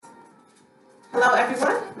Hello,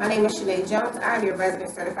 everyone. My name is Shanae Jones. I'm your resident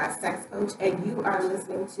certified sex coach, and you are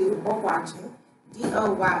listening to or watching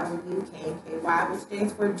DOYOUKNKY, which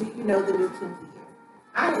stands for Do You Know the New Kinky Year?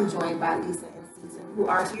 I am joined by Lisa and Seaton, who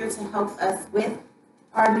are here to help us with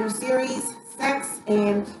our new series, Sex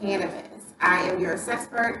and Cannabis. I am your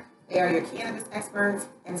sexpert. They are your cannabis experts,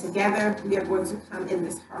 and together we are going to come in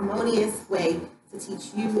this harmonious way to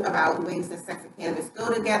teach you about ways that sex and cannabis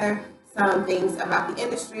go together, some things about the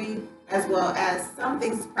industry, as well as some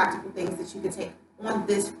things, practical things that you can take on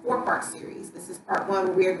this four-part series. This is part one,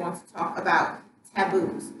 where we are going to talk about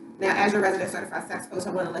taboos. Now, as your resident certified sex coach, I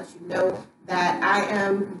want to let you know that I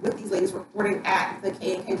am with these ladies recording at the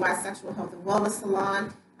KNKY Sexual Health and Wellness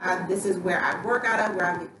Salon. This is where I work out of, where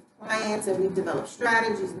I meet with clients, and we've developed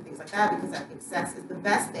strategies and things like that, because I think sex is the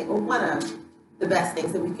best thing, or one of the best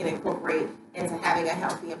things that we can incorporate into having a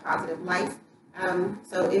healthy and positive life.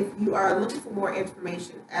 So if you are looking for more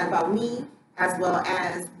information about me, as well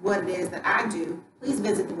as what it is that I do, please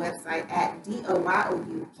visit the website at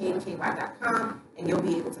doyouknky.com, and you'll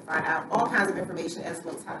be able to find out all kinds of information, as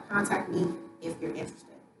well as how to contact me if you're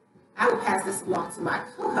interested. I will pass this along to my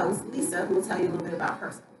co-host, Lisa, who will tell you a little bit about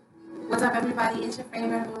herself. What's up, everybody? It's your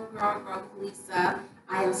favorite homegirl, girl, Lisa.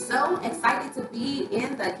 I am so excited to be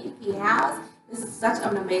in the Kiki House. This is such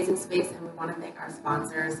an amazing space, and we want to thank our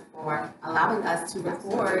sponsors for allowing us to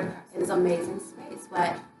record in this amazing space.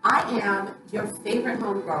 But I am your favorite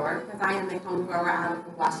home grower, because I am a home grower out of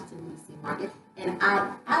the Washington, D.C. market, and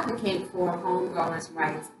I advocate for home growers'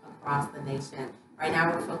 rights across the nation. Right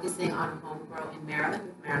now, we're focusing on home grow in Maryland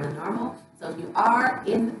with Maryland Normal. So if you are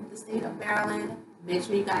in the state of Maryland, make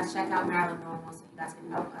sure you guys check out Maryland Normal so you guys can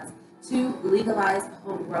help us to legalize the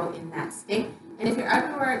home grow in that state. And if you're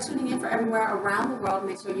everywhere, tuning in for everywhere around the world,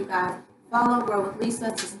 make sure you guys follow Grow with Lisa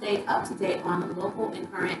to stay up to date on local and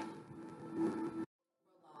current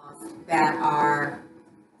laws that are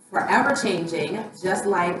forever changing, just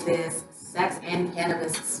like this sex and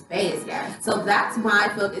cannabis space. So that's my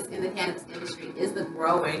focus in the cannabis industry, is the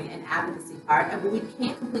growing and advocacy part. And we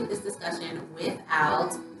can't complete this discussion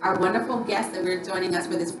without our wonderful guests that we're joining us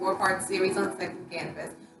for this four-part series on sex and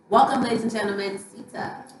cannabis. Welcome, ladies and gentlemen,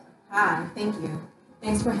 Sita. Hi, thank you.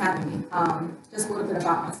 Thanks for having me. Just a little bit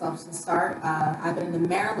about myself to start. I've been in the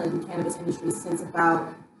Maryland cannabis industry since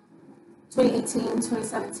about 2018,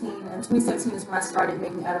 2017. And 2017 is when I started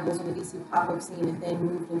making edibles on the DC pop-up scene, and then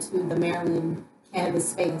moved into the Maryland cannabis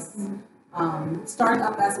space. Starting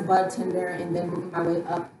up as a bud tender, and then moving my way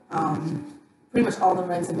up pretty much all the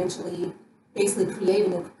ranks, eventually basically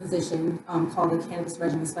creating a position called a cannabis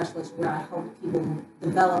regimen specialist, where I help people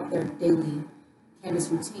develop their daily cannabis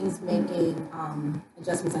routines, making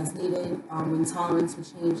adjustments as needed, when tolerance will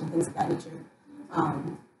change and things of that nature,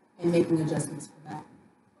 and making adjustments for that.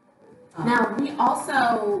 Now, we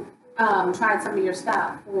also tried some of your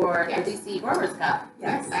stuff for the DC Growers Cup.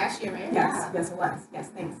 Yes, last year, man. Yes, it was. Yes,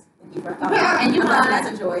 thanks. Thank you for coming. And you won. That's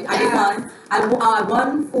enjoyed. I did won. I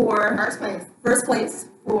won for first place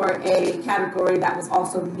for a category that was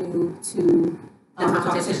also new to the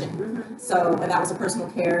competition. So, and that was a personal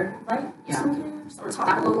care, right? Yeah. Personal care? Or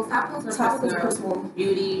Topicals, personal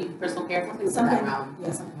beauty, personal care, something like something. that.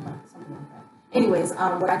 Yeah, something like that. Anyways,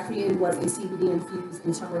 what I created was a CBD infused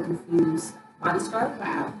and turmeric infused body scrub.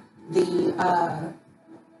 Wow. The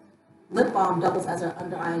lip balm doubles as an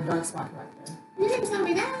under eye and dark spot corrector. You didn't tell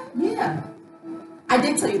me that. Yeah, I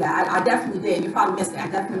did tell you that. I definitely did. You probably missed it. I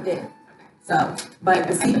definitely did. So, but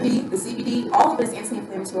the CBD, all of it is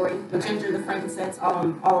anti-inflammatory. The ginger, the frankincense,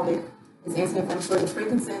 all of it is anti-inflammatory. The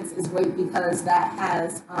frankincense is great because that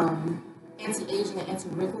has anti-aging and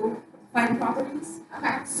anti-wrinkle fighting properties.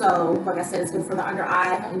 Okay. So, like I said, it's good for the under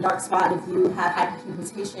eye and dark spot. If you have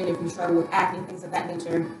hyperpigmentation, if you struggle with acne, things of that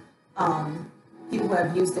nature, people who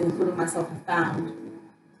have used it, including myself, have found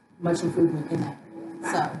much improvement in that area.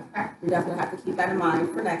 So, you definitely have to keep that in mind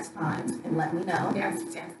for next time and let me know. Yes.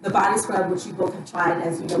 The body scrub, which you both have tried,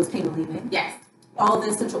 as you know, is pain relieving. Yes. All the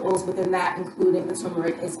essential oils within that, including the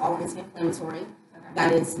turmeric, is all anti-inflammatory.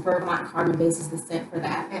 That is bergamot and cardamom-based is the scent for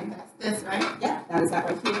that. And that's this, right? Yeah, that is that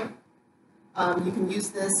right here. You can use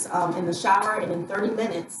this in the shower, and in 30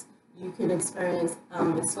 minutes, you can experience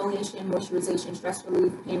exfoliation, moisturization, stress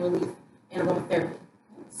relief, pain relief, and aromatherapy.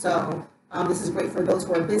 So this is great for those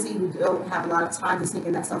who are busy, who don't have a lot of time to sneak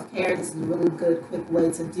in that self-care. This is a really good, quick way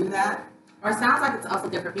to do that. Or it sounds like it's also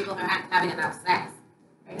good for people who aren't having enough sex.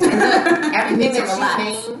 Everything that relax.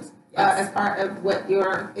 you named as part of what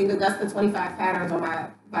your, that's the 25 patterns on my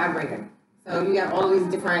vibrator. So you got all these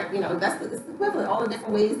different, that's the equivalent, all the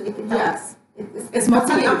different ways that it can help. Yes. It's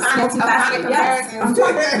multifaceted. Yes.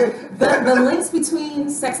 The links between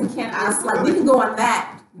sex and cannabis, like we can go on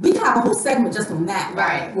that we can have a whole segment just on that,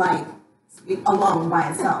 Right. like alone by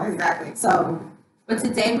itself. Exactly. So, But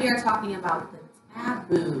today we are talking about the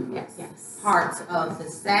taboo yes. parts of the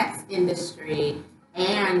sex industry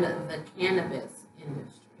and the cannabis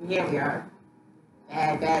industry. Here we are.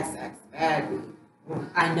 Bad sex, bad weed.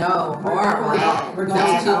 I know, We're horrible. going- we're going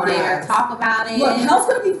Don't to you talk dare about it. talk about it. Look, hell's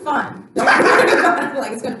gonna be fun. Don't worry about it.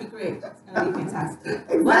 Like, it's gonna be great. It's gonna be fantastic.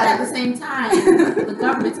 But at the same time, the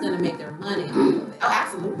government's going to make their money off of it. Oh,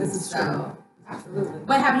 absolutely. This is So, true. Absolutely.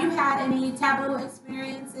 but have you had any taboo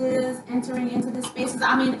experiences entering into this space? 'Cause,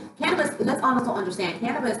 I mean, cannabis, let's also understand,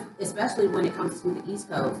 cannabis, especially when it comes to the East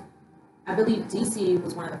Coast, I believe DC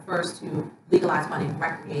was one of the first to legalize on a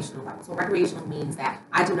recreational level. So recreational means that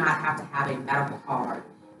I do not have to have a medical card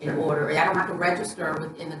in order, or I don't have to register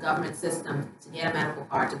within the government system to get a medical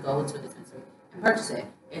card to go into a dispensary and purchase it.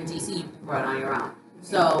 In DC, you can grow it on your own.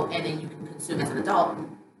 So, and then you can consume as an adult.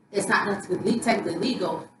 It's not technically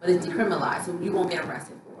legal, but it's decriminalized, so you won't get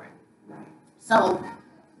arrested for it. Right. So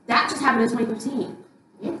that just happened in 2015.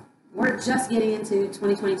 Yeah. We're just getting into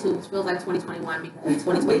 2022, which feels like 2021 because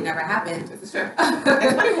 2020 never happened. This is true. And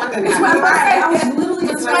 21 didn't That's what I was happen. saying. I was literally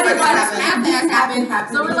It's That's what 21 happened.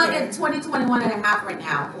 happened. So we're like at 2021 and a half right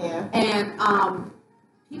now. Yeah. And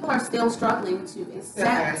people are still struggling to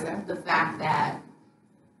accept Yeah. the fact that,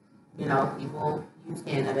 you know, people use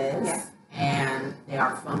cannabis Yeah. and they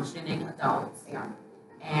are functioning adults. They are.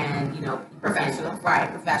 And, you know, people Professionals. Right,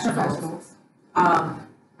 professionals. Professionals.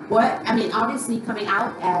 I mean, obviously coming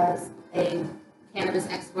out as a cannabis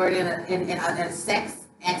expert and a sex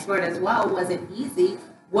expert as well wasn't easy.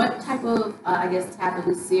 What type of, I guess,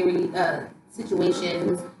 taboo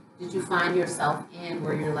situations did you find yourself in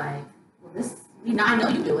where you're like, well, I know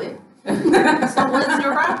you do it. So what is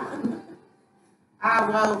your problem?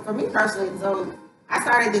 Well, for me personally, so I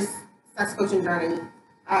started this sex coaching journey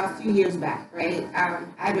a few years back, right?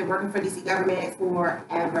 I've been working for DC government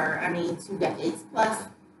forever. I mean, 2 decades plus.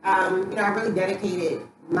 I really dedicated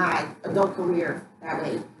my adult career that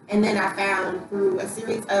way. And then I found through a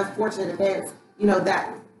series of fortunate events,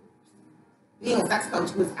 that being a sex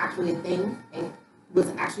coach was actually a thing and was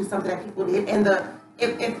actually something that people did. And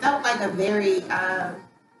it felt like a very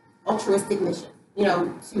altruistic mission,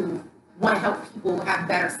 to want to help people have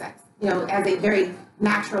better sex, as a very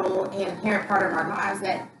natural and inherent part of our lives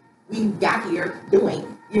that we got here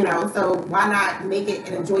doing, so why not make it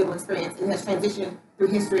an enjoyable experience? It has transitioned through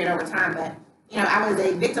history and over time, but, I was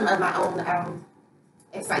a victim of my own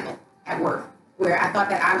excitement at work, where I thought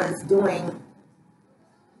that I was doing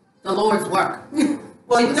The Lord's work.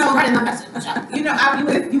 well, Spreading the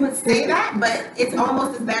message. you would say that, but it's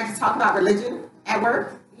almost as bad to talk about religion at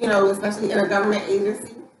work, especially in a government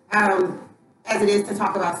agency, as it is to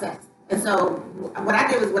talk about sex. And so what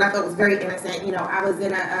I did was what I thought was very innocent. I was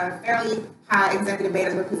in a fairly high executive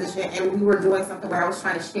management position, and we were doing something where I was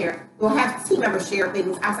trying to share. We'll have team members share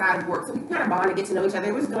things outside of work, so we kind of bond and get to know each other.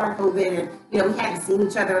 It was during COVID, and we hadn't seen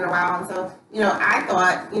each other in a while, and so I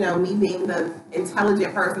thought, me being the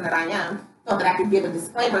intelligent person that I am, thought that I could give a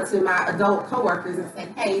disclaimer to my adult coworkers and say,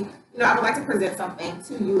 hey, I would like to present something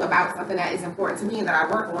to you about something that is important to me and that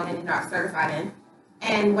I work on and I'm certified in.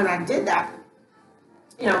 And when I did that,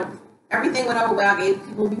 everything went over well. I gave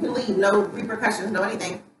people, you can leave, no repercussions, no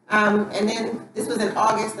anything. And then this was in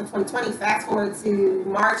August of 2020. Fast forward to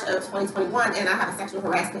March of 2021, and I have a sexual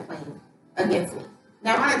harassment claim against me.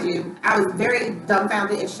 Now, mind you, I was very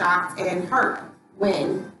dumbfounded and shocked and hurt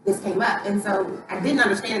when this came up. And so I didn't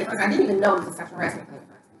understand it first. I didn't even know it was a sexual harassment claim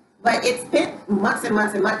first. But it spent months and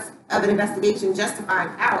months and months of an investigation just to find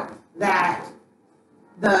out that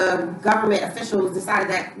the government officials decided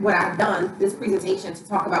that what I'd done, this presentation to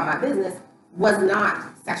talk about my business, was not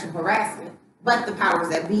sexual harassment, but the powers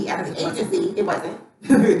that be at the agency, it wasn't.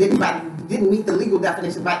 It didn't meet the legal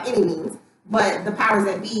definition by any means, but the powers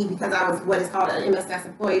that be, because I was what is called an MSS,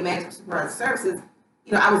 Employee Management Supervisor Services,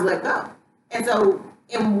 I was let go. And so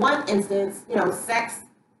in one instance,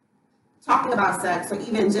 talking about sex, or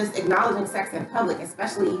even just acknowledging sex in public,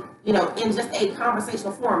 especially, in just a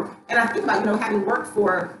conversational forum. And I think about, having worked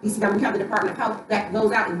for DCW, we have the Department of Health that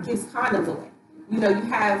goes out and gives condoms away. You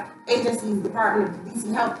have agencies, Department of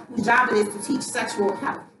DC Health, whose job it is to teach sexual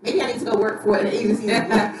health. Maybe I need to go work for an agency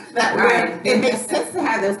that where it makes sense to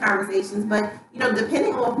have those conversations. But,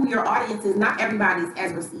 depending on who your audience is, not everybody's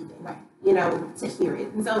as receiving, right? To hear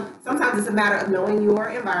it. And so sometimes it's a matter of knowing your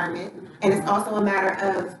environment, and it's also a matter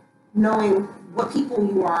of knowing what people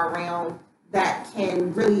you are around that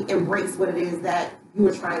can really embrace what it is that you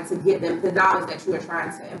are trying to give them, the knowledge that you are trying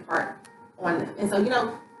to impart on them. And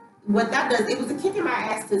so, what that does, it was a kick in my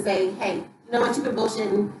ass to say, hey, you know what, you've been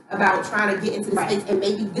bullshitting about trying to get into the Right. space, and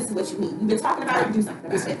maybe this is what you need. You've been talking about it, do something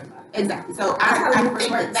about it. Exactly. So I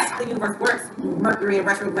think that's how the universe works. Mercury in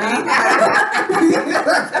retrograde. I'm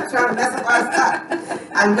trying to mess up our stuff.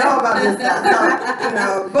 I know about this stuff. So, you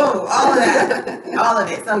know, boom, all of that. All of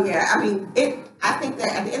it. So yeah, I mean, I think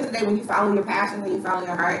that at the end of the day, when you follow your passion, when you follow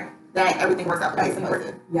your heart, that everything works out the way it's supposed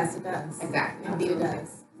to. Yes, it does. Exactly. Indeed it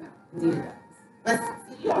does. Indeed it does. Let's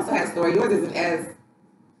see, you also have a story. Yours isn't as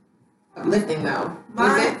uplifting though.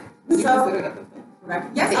 Mine- Is it? Would you so- consider it uplifting? Right.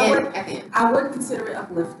 At Yes, the I end, would. at the end. I would consider it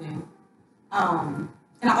uplifting. And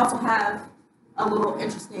I also have a little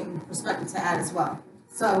interesting perspective to add as well.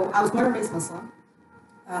 So I was born and raised Muslim.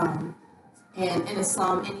 And in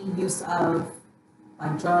Islam, any use of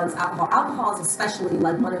like drugs, alcohol is especially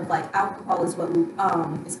like one of like alcohol is what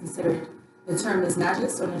is considered, the term is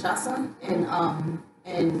najis or najasa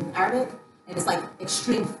in Arabic, and it's like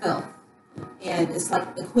extreme filth, and it's like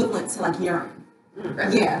equivalent to like urine.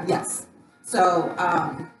 Yeah, yes. So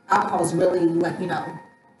alcohol is really like, you know,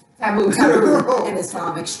 taboo in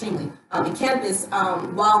Islam, extremely. And cannabis,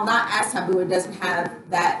 while not as taboo, it doesn't have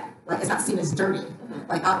that, like it's not seen as dirty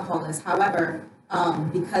like alcohol is. However,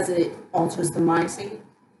 because it alters the mind state,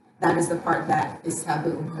 that is the part that is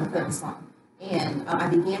taboo in Islam. And I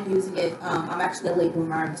began using it, I'm actually a late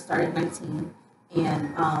bloomer, I started at 19,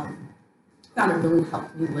 and found it really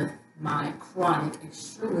helped me with my chronic,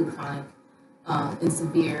 extremely chronic, and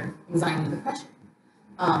severe anxiety and depression.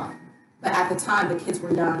 But at the time, the kids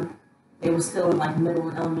were young. They were still in like middle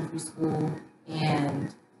and elementary school,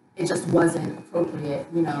 and it just wasn't appropriate,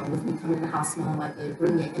 you know, with me coming in the house smelling like it,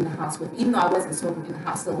 bringing it in the house with me. Even though I wasn't smoking in the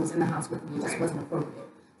house, still was in the house with me. It just wasn't appropriate.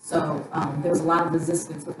 So there was a lot of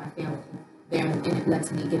resistance with my family there, and it led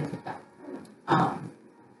to me getting kicked out.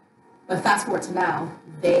 But fast forward to now,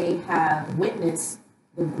 they have witnessed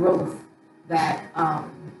the growth that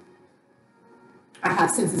I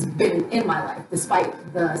have since it's been in my life,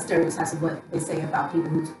 despite the stereotypes of what they say about people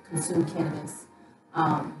who consume cannabis.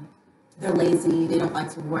 They're lazy, they don't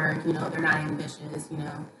like to work, you know, they're not ambitious, you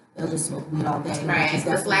know, they'll just smoke weed all day. Right,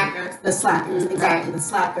 the slackers. The slackers, exactly, the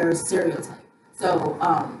slackers stereotype. So,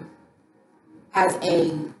 as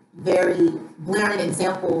a very glaring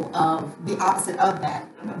example of the opposite of that,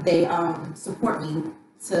 they support me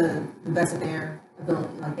to the best of their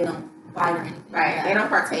ability. Like, they don't fight or anything. Right, they don't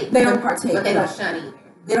partake. They don't partake. But they don't shun either.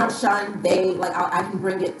 They don't shun. They like I can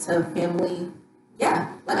bring it to family.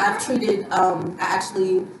 Yeah, like I've treated. I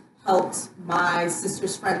actually helped my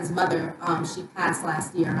sister's friend's mother. She passed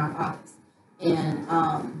last year around August, and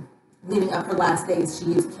leading up her last days, she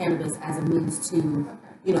used cannabis as a means to,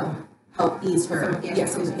 you know, help ease her.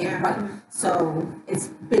 Some of the pain. Right. So it's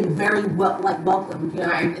been very welcomed. You know,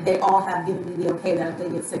 Right. and they all have given me the okay that if they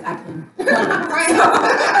get sick, I can. Right.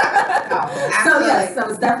 So yes, so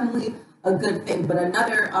it's definitely a good thing. But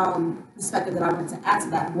another perspective that I wanted to add to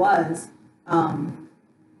that was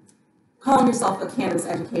calling yourself a cannabis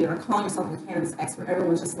educator or calling yourself a cannabis expert.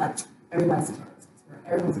 Everyone's just like, everybody's a cannabis expert,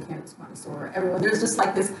 everyone's a cannabis connoisseur, there's just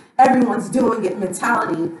like this, everyone's doing it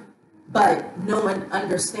mentality, but no one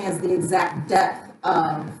understands the exact depth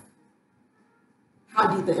of how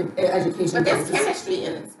deep the education But there's goes. chemistry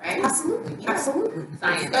in this, right? Absolutely, Yeah. absolutely.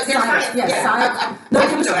 Science. There's There's science. yes, Yeah. science. No, No,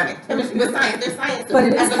 chemistry with science. There's science. But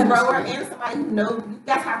it is as a grower chemistry. and somebody who knows, you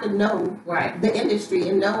guys have to know Right. the industry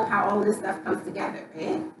and know how all this stuff comes together,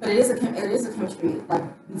 right? But it is a chemistry like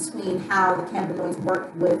between how the cannabinoids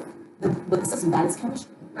work with the system. That is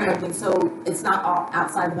chemistry. You know what I mean? So it's not all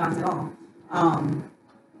outside the bounds at all.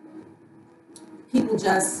 People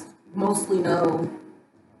just mostly know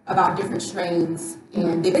about different strains,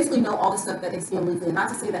 and they basically know all the stuff that they see on Leafly. Not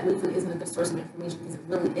to say that Leafly isn't a good source of information, because it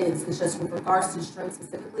really is. It's just with regards to strains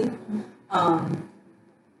specifically,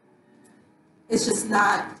 it's just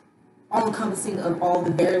not all-encompassing of all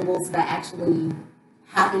the variables that actually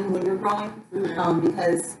happen when you're growing,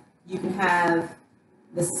 because you can have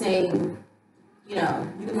the same, you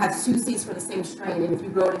can have two seeds for the same strain, and if you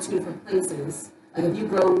grow it in two different places, like if you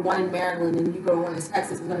grow one in Maryland and you grow one in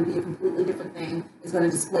Texas, it's going to be a completely different thing. It's going to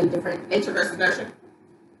display different Nature versus nurture.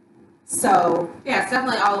 So Yeah, it's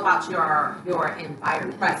definitely all about your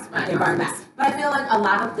environment. Right, Environment. But I feel like a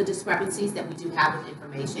lot of the discrepancies that we do have with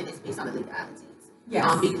information is based on the legalities.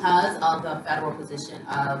 yes, Because of the federal position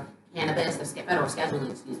of cannabis, the federal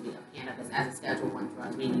scheduling, of cannabis as a Schedule 1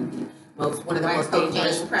 drug, meaning one of the Right, most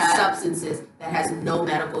dangerous cocaine, crack. substances that has no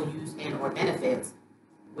medical use and or benefits,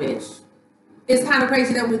 which is kind of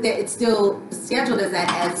crazy that it's still scheduled as that,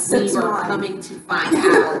 as we Since were when? coming to find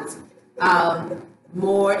out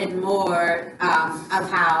more and more of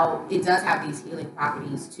how it does have these healing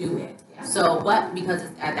properties to it. Yeah. So, but because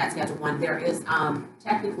it's at that Schedule 1, there is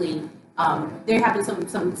technically there have been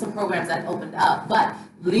some programs that opened up, but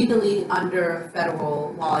legally under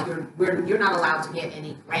federal law, you're not allowed to get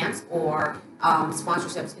any grants or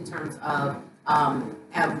sponsorships in terms of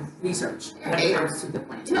research when it comes to the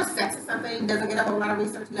plan. Do you know sex is something doesn't get a whole lot of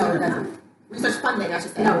research? No, it doesn't. Research funding, I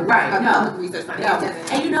should say. No, right, no. Public research funding. No. It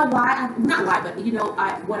doesn't. And you know why? Not why, but you know,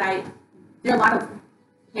 there are a lot of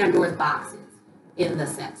Pandora's boxes in the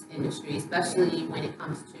sex industry, especially when it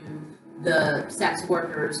comes to the sex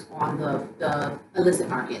workers on the illicit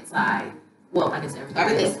market side. Well, I guess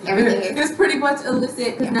everything is pretty much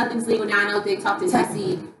illicit because nothing's legal. Now I know they talked to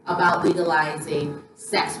DC about legalizing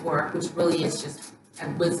sex work, which really is just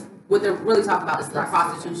what they're really talking about is the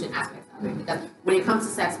prostitution aspect of it. Because when it comes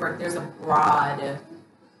to sex work, there's a broad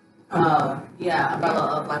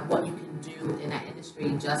umbrella of like what you can do in that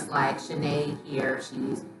industry. Just like Shanae here,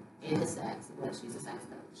 she's into sex, but she's a sex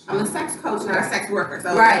coach. I'm a sex coach, not a sex worker.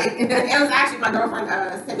 So Right. It was actually my girlfriend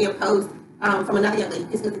sent me a post from another young lady.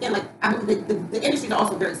 Because again, like I believe the industry is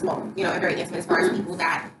also very small, you know, and very intimate as far as people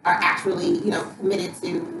that are actually, you know, committed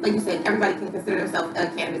to, like you said, everybody can consider themselves a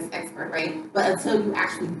cannabis expert, right? But until you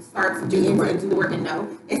actually start to do the work and know,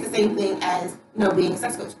 it's the same thing as, you know, being a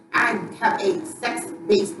sex coach. I have a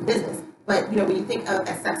sex-based business, but you know, when you think of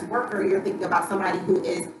a sex worker, you're thinking about somebody who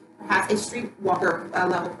is perhaps a streetwalker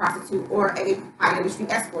level prostitute or a high industry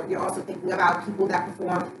escort. You're also thinking about people that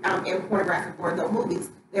perform in pornographic or adult movies.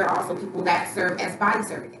 There are also people that serve as body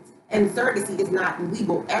surrogates. And surrogacy is not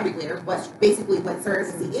legal everywhere, but basically what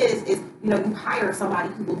surrogacy is, you know, you hire somebody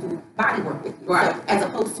who will do body work with you. Right. So as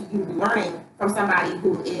opposed to you learning from somebody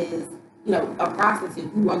who is, you know, a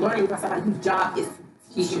prostitute, you are learning from somebody whose job is to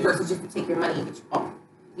teach you versus just to take your money and get you home.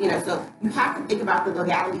 You know, so you have to think about the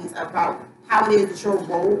legalities about how it is that your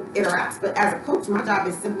role interacts. But as a coach, my job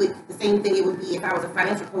is simply the same thing it would be if I was a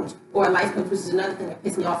financial coach or a life coach, which is another thing that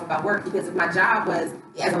pissed me off about work. Because if my job was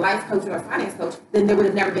as a life coach or a finance coach, then there would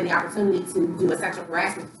have never been the opportunity to do a sexual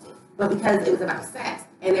harassment thing. But because it was about sex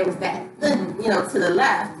and there was that, you know, to the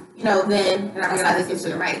left, you know, then, and I realize this is to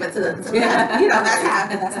the right, but to the left, you know,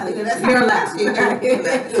 that's how you're left.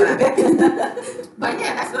 But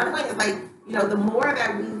yeah, that's another point. It's like, you know, the more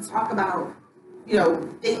that we talk about, you know,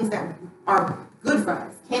 things that are good for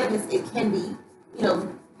us. Cannabis, it can be, you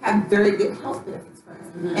know, have very good health benefits for us.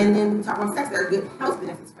 Mm-hmm. And then we talk about sex, there are good health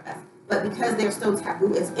benefits for us. But because they're still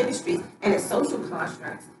taboo as industries and as social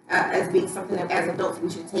constructs, as being something that as adults we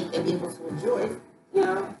should take and be able to enjoy, you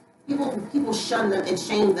know, people shun them and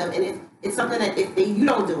shame them. And it's something that if you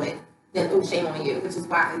don't do it, then it will shame on you, which is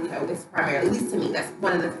why, you know, it's primarily, at least to me, that's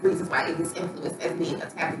one of the reasons why it is influenced as being a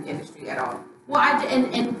taboo industry at all. Well,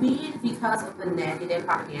 because of the negative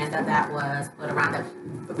propaganda that was put around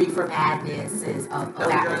the reefer madnesses of that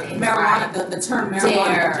day, Marijuana, right? the term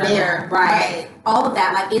marijuana. Dare, right? All of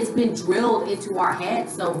that, like it's been drilled into our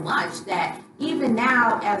heads so much that even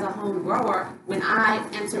now, as a home grower, when I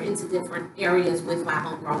enter into different areas with my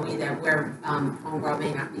home grown weed, where home grown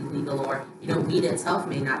may not be legal, or you know, weed itself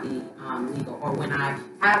may not be legal, or when I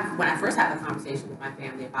first had the conversation with my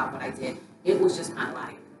family about what I did, it was just kind of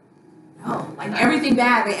like, no, like everything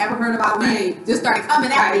bad they ever heard about me just started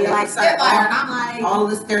coming at me like Spitfire, and I'm like, all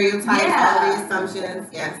the stereotypes, all the assumptions,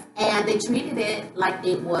 yes. And they treated it like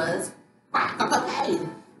it was crack or cocaine.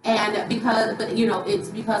 And but you know, it's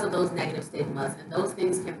because of those negative stigmas, and those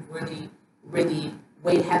things can really, really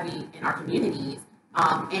weigh heavy in our communities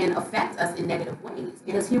and affect us in negative ways.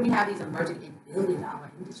 Because here we have these emerging and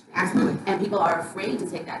billion-dollar industries. Absolutely. And people are afraid to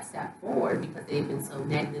take that step forward because they've been so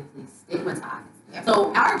negatively stigmatized. Yep.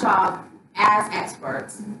 So our job as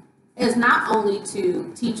experts is not only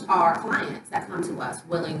to teach our clients that come to us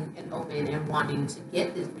willing and open and wanting to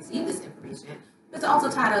receive this information, but to also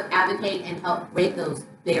try to advocate and help break those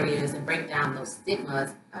barriers and break down those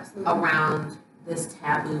stigmas around this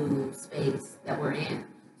taboo space that we're in.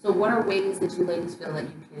 So what are ways that you ladies feel that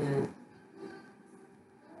you can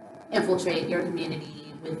infiltrate your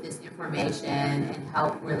community with this information and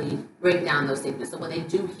help really break down those stigmas? So when they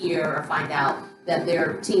do hear or find out that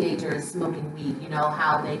their teenager is smoking weed, you know,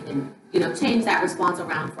 how they can, you know, change that response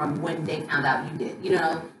around from when they found out you did, you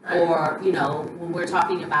know, or, you know, when we're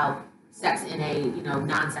talking about sex in a, you know,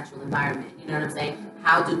 non-sexual environment, you know what I'm saying?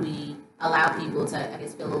 How do we allow people to, I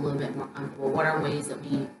guess, feel a little bit more comfortable? What are ways that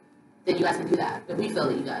you guys can do that? That we feel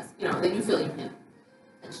that you guys, you know, that you feel you can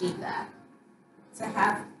achieve that? To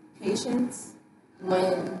have patience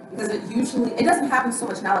because it doesn't happen so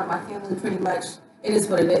much now. Like my family, pretty much, it is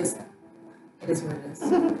what it is. It is what it is.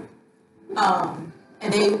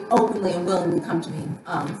 And they openly and willingly come to me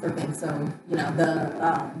for things. So, you know,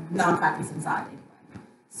 the non-practicing side anyway.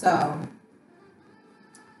 So,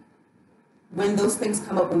 when those things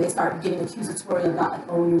come up, when they start getting accusatory about like,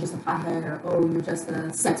 oh, you're just a pothead, or oh, you're just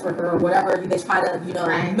a sex worker, or whatever, they try to,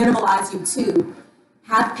 Right. minimalize you too.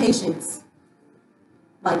 Have patience.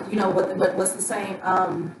 Like, what's the saying?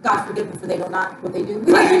 God forgive them for they know not what they do.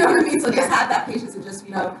 Like, you know what I mean? So just have that patience and just,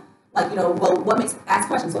 ask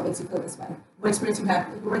questions. What makes you feel this way? What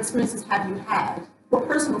experiences have you had? What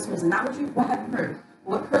personal experiences, not what have you heard?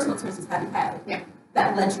 What personal experiences have you had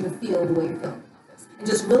that led you to feel the way you're feeling about this? And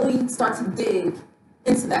just really start to dig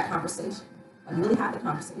into that conversation. Like, really have the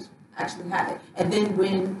conversation. Actually have it. And then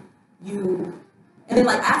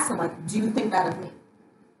ask them, like, do you think that of me?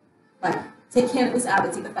 Like, take cannabis out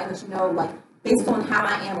of it. Take the fact that, based on how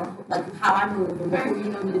I am, or like how I move, and who you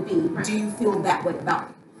know me to be, do you feel that way about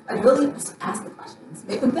me? Like, really just ask the questions.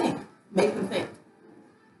 Make them think. Make them think.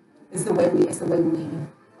 It's the way we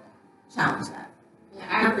challenge that. Yeah,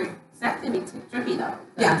 I agree. Sex can be tricky though.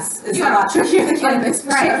 Yes, it's a lot trickier than cannabis,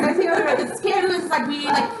 right? Because cannabis is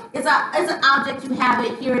it's an object. You have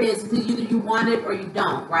it. Here it is. Either you want it or you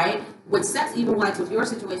don't, right? With sex, even with your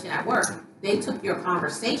situation at work, they took your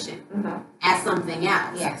conversation as something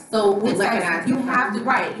else. Yes. So with sex, you have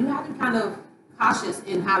to kind of cautious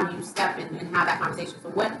in how you step in and have that conversation.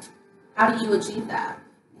 So how do you achieve that?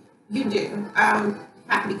 You do.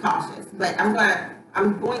 Have to be cautious, but I'm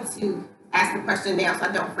going to ask the question now so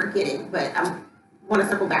I don't forget it, but I want to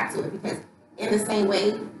circle back to it because in the same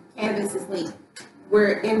way, cannabis is legal.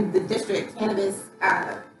 We're in the district,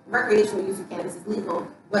 recreational use of cannabis is legal,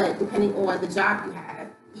 but depending on the job you have,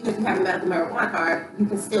 even if you have a medical marijuana card, you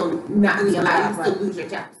can still not be allowed, you can still lose your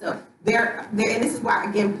job. So and this is why,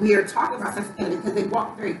 again, we are talking about sex and cannabis because they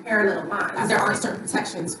walk very parallel lines. There are certain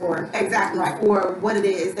protections for for what it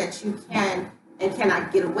is that you can and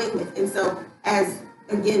cannot get away with. And so, as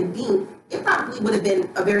again, Dean, it probably would have been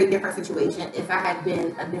a very different situation if I had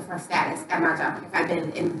been a different status at my job, if I'd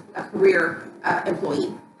been in a career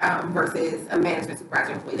employee versus a management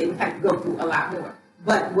supervisor employee. They would have to go through a lot more.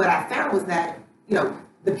 But what I found was that,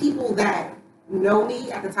 the people that know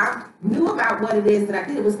me at the time knew about what it is that I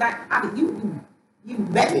did. It was not, you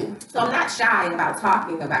met me, so I'm not shy about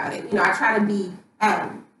talking about it. I try to be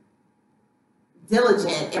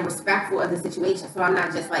diligent and respectful of the situation. So I'm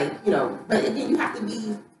not just but again, you have to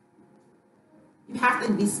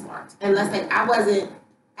be smart. And let's say I wasn't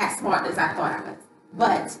as smart as I thought I was.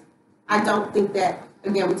 But I don't think that,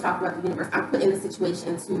 again, we talk about the universe. I'm put in a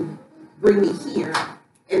situation to bring me here,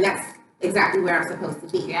 and that's exactly where I'm supposed to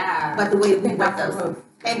be. Yeah. But the way we want those,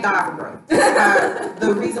 thank God for growth.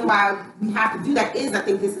 The reason why we have to do that is, I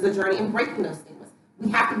think this is a journey in breaking those stigmas.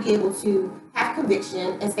 We have to be able to have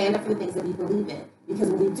conviction and stand up for the things that we believe in. Because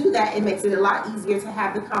when we do that, it makes it a lot easier to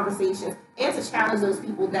have the conversations and to challenge those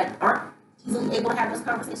people that aren't easily able to have those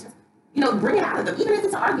conversations. Bring it out of them. Even if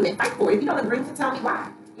it's an argument, fight for it. If you don't agree, to tell me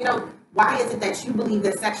why. Why is it that you believe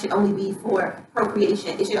that sex should only be for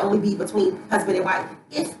procreation? It should only be between husband and wife.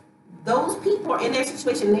 If those people are in their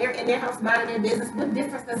situation, they're in their house minding their business, what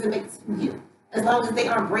difference does it make to you? As long as they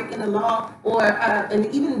aren't breaking the law, and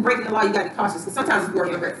even breaking the law, you got to be cautious because sometimes it's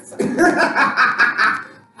worth the risk.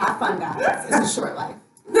 Have fun, guys. It's a short life.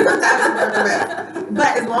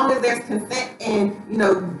 But as long as there's consent and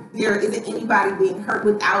there isn't anybody being hurt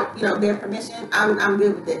without their permission, I'm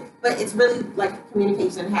good with it. But it's really like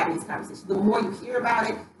communication and having these conversations. The more you hear about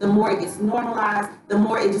it, the more it gets normalized. The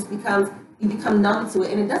more it just becomes, you become numb to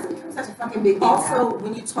it, and it doesn't become such a fucking big deal. Also,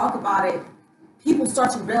 when you talk about it, people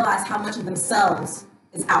start to realize how much of themselves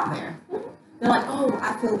is out there. They're like, oh,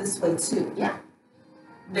 I feel this way too. Yeah.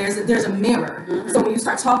 There's a mirror. So when you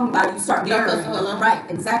start talking about it, you start mirroring. Right,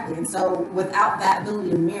 exactly. And so without that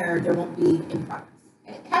ability to mirror, there won't be any progress.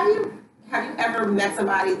 Have you ever met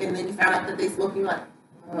somebody and then you found out that they smoke? You're like,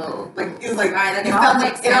 oh, like it was like it all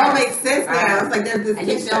makes sense now. Right. It's like there's this, and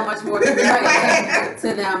you feel much more connected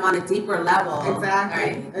to them on a deeper level.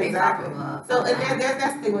 Exactly. Right? Exactly. So and there's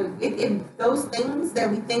that thing. If those things that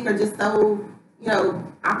we think are just so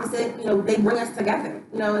opposite, they bring us together.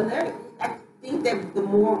 And I think that the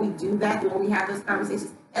more we do that, the more we have those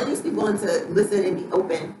conversations, at least be willing to listen and be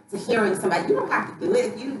open to hearing somebody. You don't have to do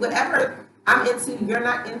it. If whatever I'm into, you're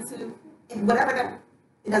not into, whatever that,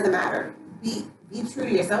 it doesn't matter. Be true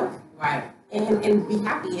to yourself. Right. And be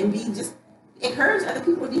happy and just encourage other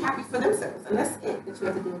people to be happy for themselves. And that's it that you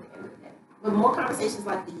have to do at the end of the day. But more conversations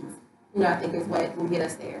like these, I think is what will get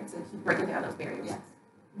us there to keep breaking down those barriers. Yes.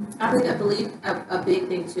 I believe a big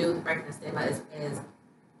thing too, breaking the stigma is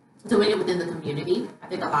doing it within the community. I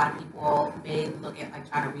think a lot of people may look at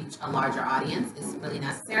trying to reach a larger audience is really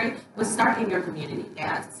necessary, but start in your community.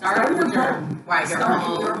 Yeah, start with your home, right? Your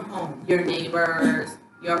home, your neighbors,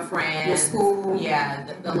 your friends, Your school. yeah,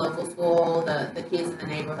 the local school, the kids in the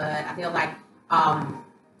neighborhood. I feel like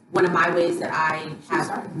one of my ways that I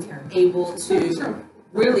have able to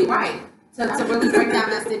really to really break down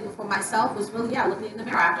that stigma for myself was really looking in the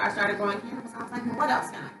mirror after I started growing cannabis. I was like, well, what else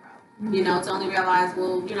can I grow? You know, to only realize,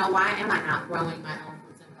 well, you know, why am I not growing my own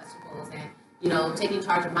fruits and vegetables and, you know, taking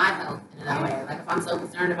charge of my health in that way? Like, if I'm so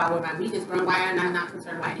concerned about where my weed is grown, why am I not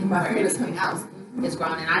concerned about where anything else is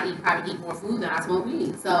grown? And I probably eat more food than I smoke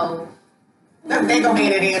weed. So they go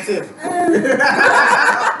hand in hand too. They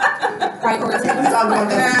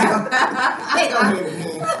go hand in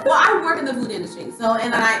hand. Well, I work in the food industry, so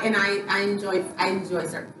I enjoy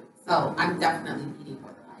certain foods. So I'm definitely eating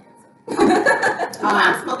more than I am. So.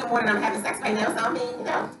 I'm smoking more than I'm having sex right now, so I mean, you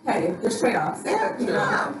know. Hey, there's trade-offs. Yeah, you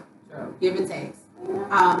know. True. Give and takes.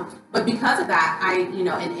 But because of that, in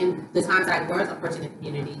the times that I was approaching the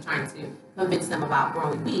community, trying to convince them about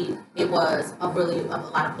growing weed, it was a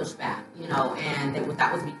lot of pushback, you know, and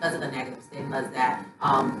that was because of the negative stigmas that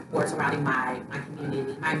were surrounding my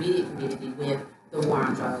community, my immediate community, with the war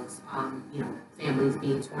on drugs, you know, families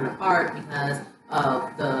being torn apart because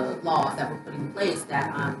of the laws that were put in place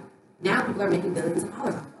that now people are making billions of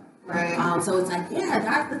dollars off of. Right. So it's like, yeah,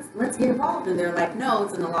 guys, let's get involved. And they're like, no,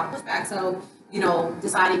 it's in a lot of pushback. So, you know,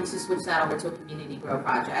 deciding to switch that over to a community grow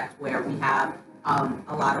project where we have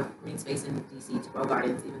a lot of green space in DC to grow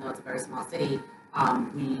gardens, even though it's a very small city.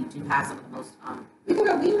 We do have some of the most. We can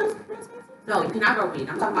grow weed in those green spaces? No, you cannot grow weed.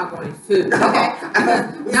 I'm talking about growing food. Okay.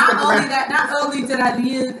 Not only did I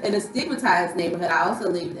live in a stigmatized neighborhood, I also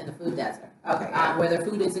lived in a food desert. Okay. Where the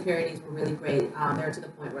food insecurities were really great. They're to the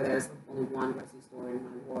point where there's only one grocery store in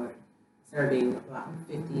one ward serving about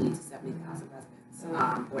 50 to 70,000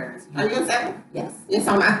 residents. Whereas Are you going to say? yes. Yes,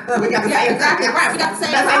 I'm not. We got the same. Exactly. Right. We got the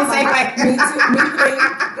same. That's the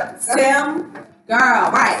same way. Sam,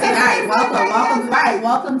 Girl, right.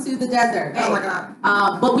 Welcome to the desert. Oh my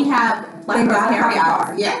God. But we have plethora of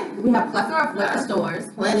carryouts. Yeah. We have plethora of liquor stores.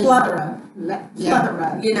 Plenty. plethora. Yeah.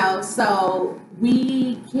 Plethora. You know, so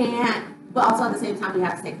we can't, but also at the same time, we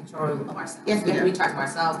have to take control of ourselves. Yes, we do. We charge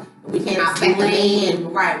ourselves. We Can't cannot expect the blame.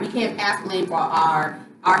 man. Right. We can't pass blame for our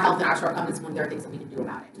health and our shortcomings when there are things that we can do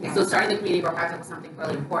about it. Yeah. So starting the community grow project was something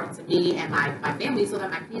really important to me and my family, so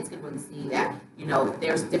that my kids can really see that, you know,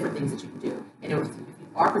 there's different things that you can do. And if you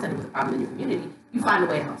are presented with a problem in your community, you find a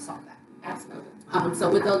way to help solve that. Absolutely.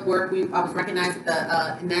 So with those work, I was recognized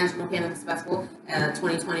at the National Cannabis Festival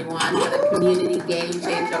 2021 for the Community Game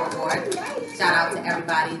Changer Award. Shout out to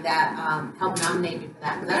everybody that helped nominate me for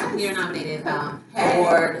that, because that's a peer-nominated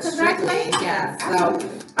award. Strictly, yeah. So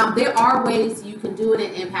there are ways you can do it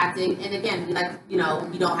in impacting, and again, you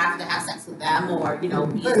don't have to have sex with them or, you know,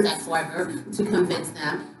 be a sex worker to convince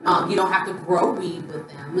them. You don't have to grow weed with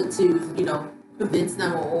them to, you know, convince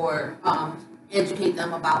them or educate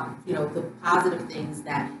them about, you know, the positive things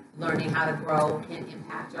that learning how to grow can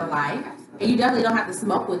impact your life. And you definitely don't have to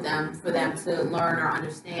smoke with them for them to learn or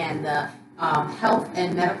understand the health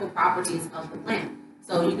and medical properties of the plant.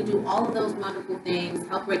 So you can do all of those wonderful things,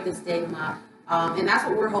 help break the stigma, and that's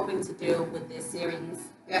what we're hoping to do with this series,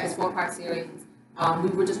 this 4-part series.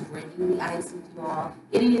 We were just breaking the ice with y'all,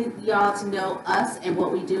 getting y'all to know us and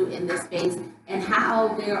what we do in this space and how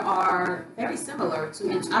they are very similar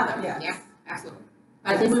to each other. Yes. Absolutely.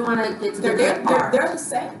 I think we want to get to the They're good part. the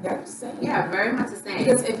same. They're the same. Yeah, very much the same.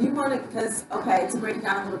 Because if you want to, to break it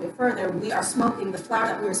down a little bit further, we are smoking, the flower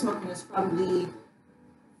that we are smoking is from the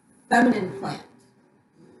feminine plant,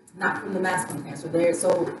 not from the masculine plant.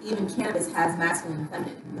 So even cannabis has masculine and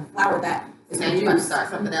feminine. And the flower that is And you used, start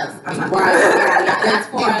something else. Right. Yeah, that's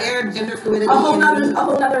for Their gender fluidity. a whole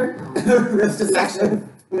nother. That's the section.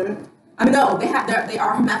 I mean, no, they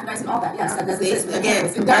are hermaphrodized and all that. Yes, that doesn't exist. Again,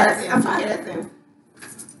 It does. I'm fine.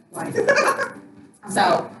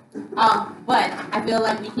 So, but I feel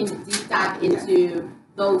like we can deep dive into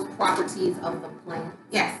those properties of the plant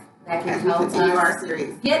Yes. that can As we help continue our us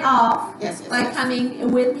series. get off, Yes, like yes.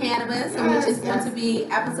 coming with cannabis, which is going Yes. to be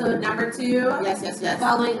episode number 2. Yes.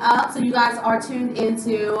 Following up, so you guys are tuned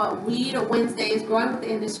into Weed Wednesdays, Growing with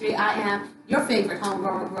the Industry. I am your favorite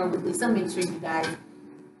homegrown grower with Lisa. Make sure you guys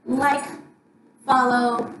like,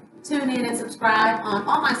 follow, tune in, and subscribe on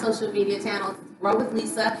all my social media channels. Grow with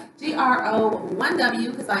Lisa, GRO1W,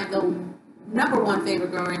 because I am the #1 favorite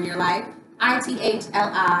grower in your life.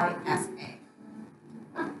 ITHLISA.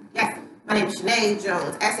 Yes. My name is Shanae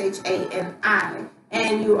Jones, SHANI.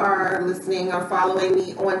 And you are listening or following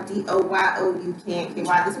me on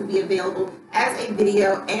DOYOUCANKY. This will be available as a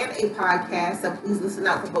video and a podcast, so please listen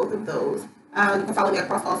out for both of those. You can follow me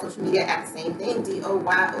across all social media at the same thing,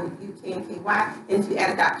 DOYOUCANKY. And if you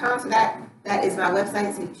add a .com to that, That is my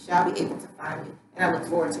website, so you shall be able to find me. And I look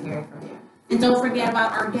forward to hearing from you. And don't forget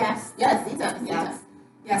about our guests. Yes, Sita. Yes.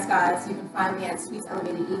 Yes, guys, you can find me at Sweets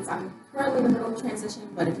Elevated Eats. I'm currently in the middle of transition,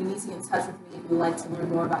 but if you need to get in touch with me, if you'd like to learn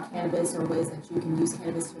more about cannabis or ways that you can use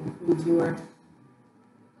cannabis to improve your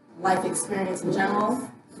life experience in general,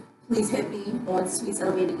 please hit me on Sweets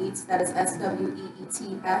Elevated Eats. That is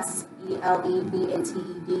SWEETSELEVATED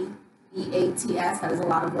That is a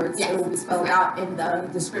lot of words. Yes. It will be spelled out in the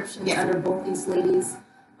descriptions Yes. under both these ladies'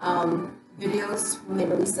 videos when they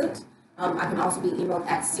release it. I can also be emailed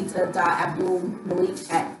at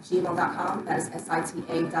sita.abdulmalik@gmail.com. That is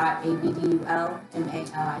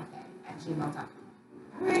sita.abdulmalik@gmail.com.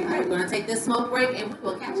 All right, we're going to take this smoke break and we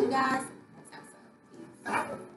will catch you guys next episode. Peace.